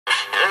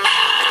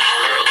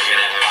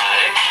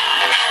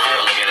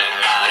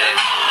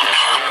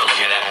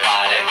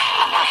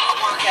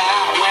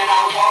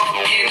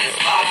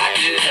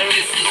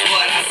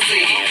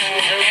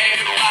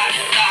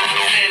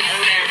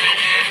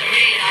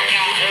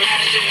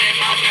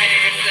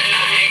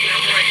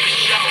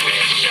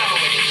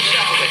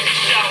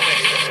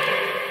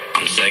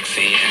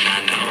sexy and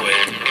I know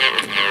it.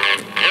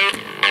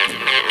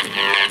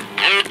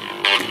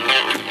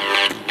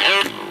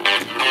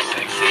 I'm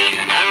sexy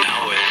and I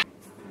know it.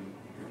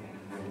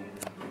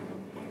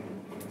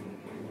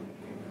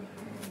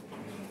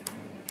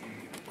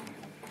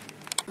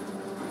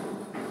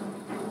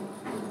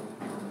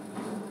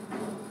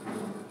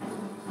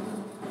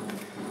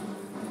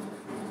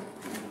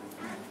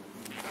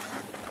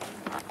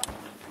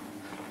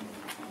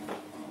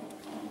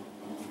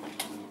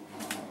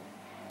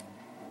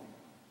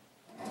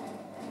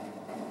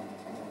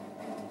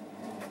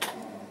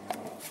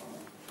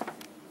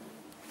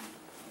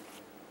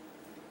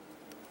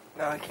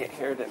 Now I can't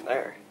hear it in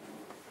there.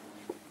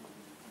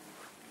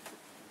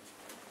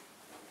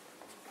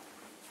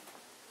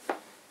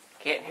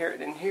 Can't hear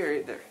it in here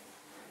either.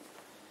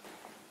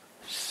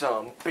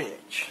 Some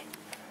bitch.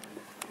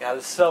 Got a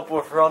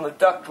subwoofer on the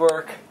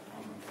ductwork.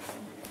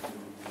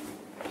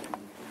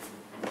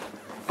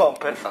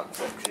 Bumping. I'm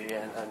sexy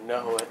and I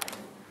know it.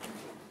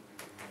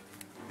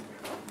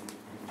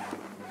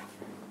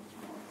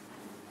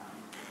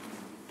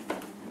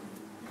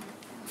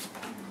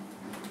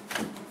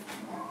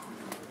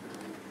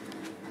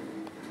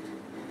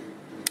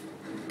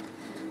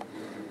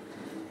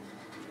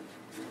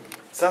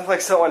 Sounds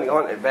like someone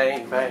going to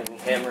bang, bang,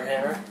 hammer,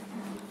 hammer.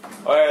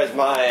 Where's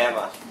my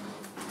hammer?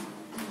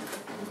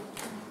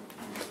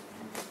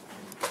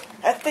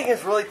 That thing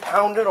is really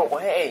pounding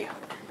away.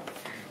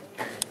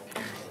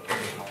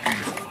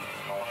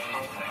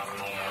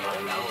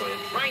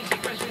 Ryan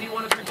Seacrest with you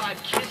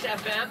 103.5 Kiss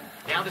FM.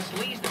 Now this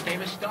Lee's the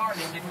famous star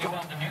named didn't go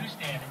on the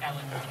newsstand,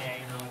 Ellen McKay.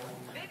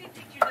 Maybe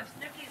pictures of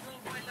Snooki's little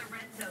boy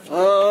Lorenzo.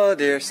 Oh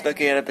dear,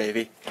 Snooki had a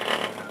baby.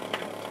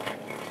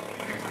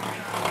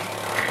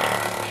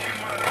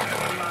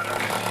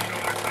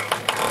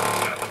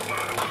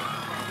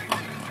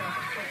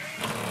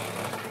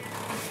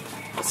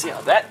 Let's see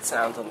how that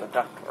sounds on the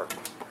ductwork.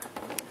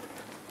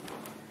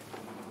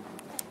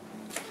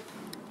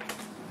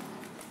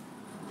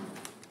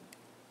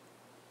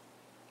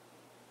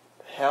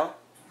 The hell?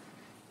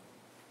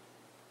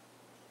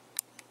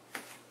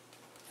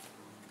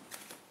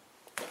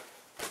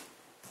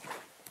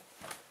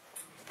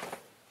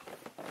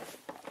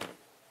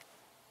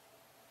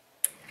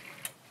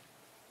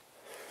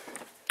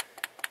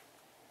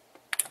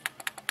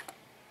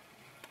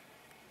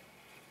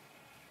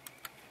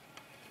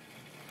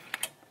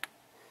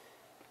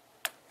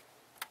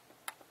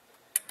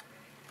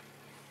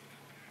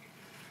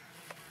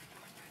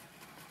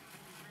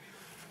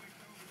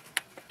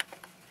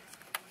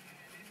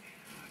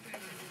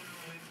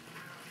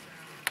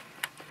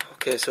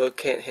 Okay, so it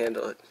can't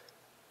handle it.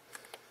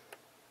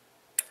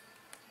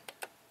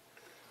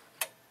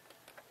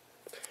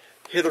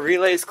 Hear the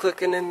relays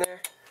clicking in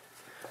there?